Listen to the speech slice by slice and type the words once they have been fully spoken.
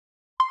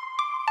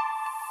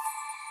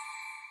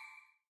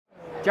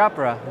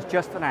Jabra has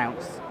just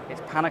announced its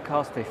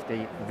Panacast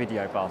 50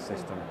 video bar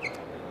system.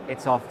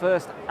 It's our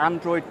first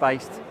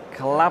Android-based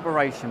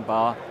collaboration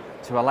bar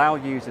to allow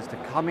users to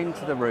come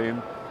into the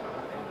room,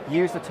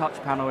 use the touch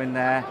panel in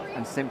there,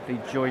 and simply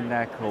join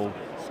their call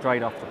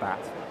straight off the bat.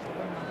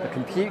 The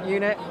compute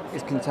unit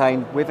is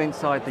contained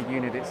inside the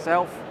unit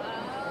itself,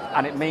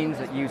 and it means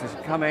that users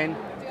come in,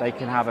 they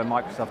can have a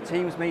Microsoft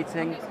Teams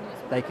meeting,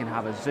 they can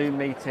have a Zoom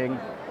meeting,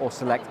 or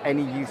select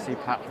any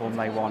UC platform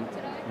they want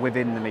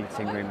within the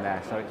meeting room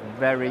there. So it's a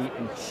very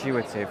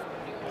intuitive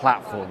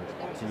platform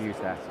to use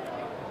there.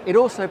 It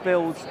also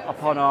builds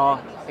upon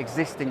our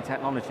existing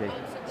technology.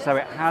 So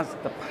it has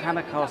the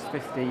Panacast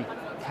 50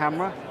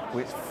 camera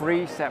with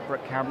 3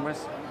 separate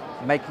cameras,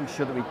 making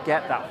sure that we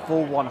get that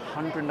full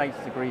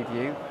 180-degree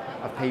view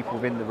of people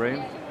within the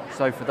room.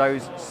 So for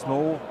those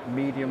small,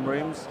 medium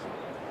rooms,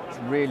 it's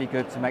really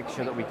good to make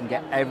sure that we can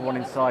get everyone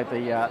inside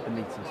the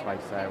meeting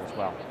space there as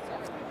well.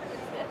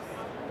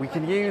 We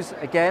can use,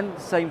 again,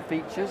 the same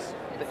features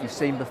that you've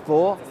seen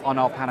before on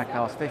our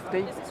Panacast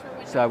 50.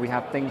 So we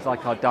have things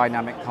like our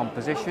dynamic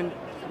composition,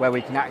 where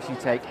we can actually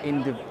take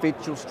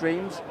individual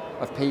streams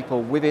of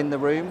people within the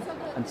room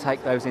and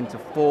take those into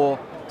 4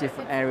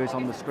 different areas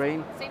on the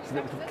screen, so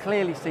that we can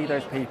clearly see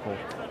those people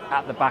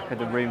at the back of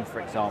the room,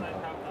 for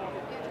example.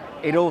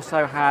 It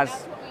also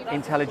has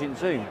intelligent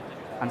zoom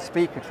and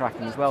speaker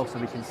tracking as well, so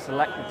we can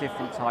select the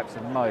different types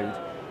of mode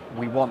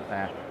we want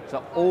there.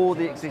 So all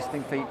the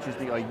existing features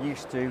that you're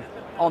used to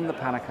on the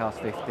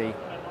Panacast 50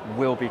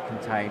 will be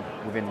contained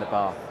within the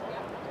bar.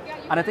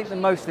 And I think the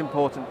most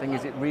important thing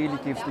is it really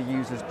gives the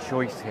users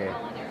choice here.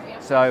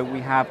 So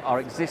we have our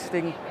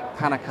existing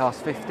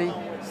Panacast 50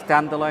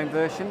 standalone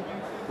version,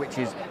 which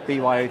is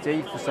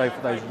BYOD, so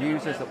for those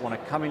users that want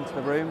to come into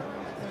the room,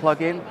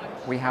 plug in,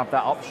 we have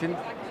that option.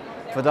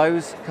 For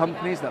those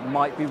companies that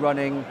might be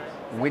running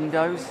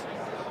Windows,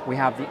 we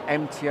have the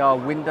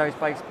MTR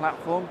Windows-based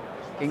platform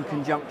in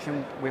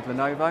conjunction with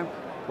Lenovo,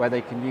 where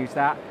they can use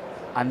that.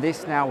 And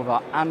this now with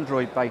our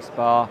Android-based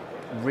bar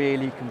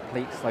really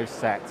completes those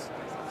sets.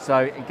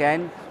 So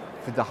again,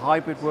 for the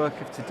hybrid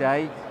work of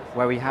today,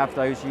 where we have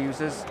those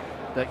users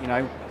that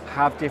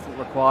have different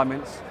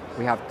requirements,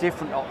 we have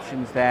different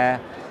options there,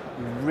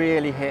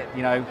 really hit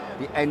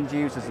the end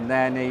users and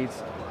their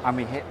needs, and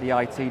we hit the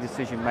IT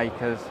decision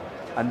makers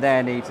and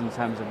their needs in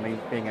terms of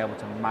being able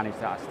to manage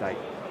that estate.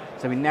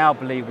 So we now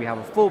believe we have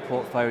a full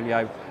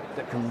portfolio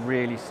that can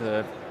really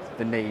serve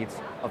the needs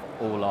of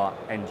all our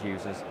end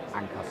users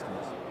and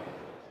customers.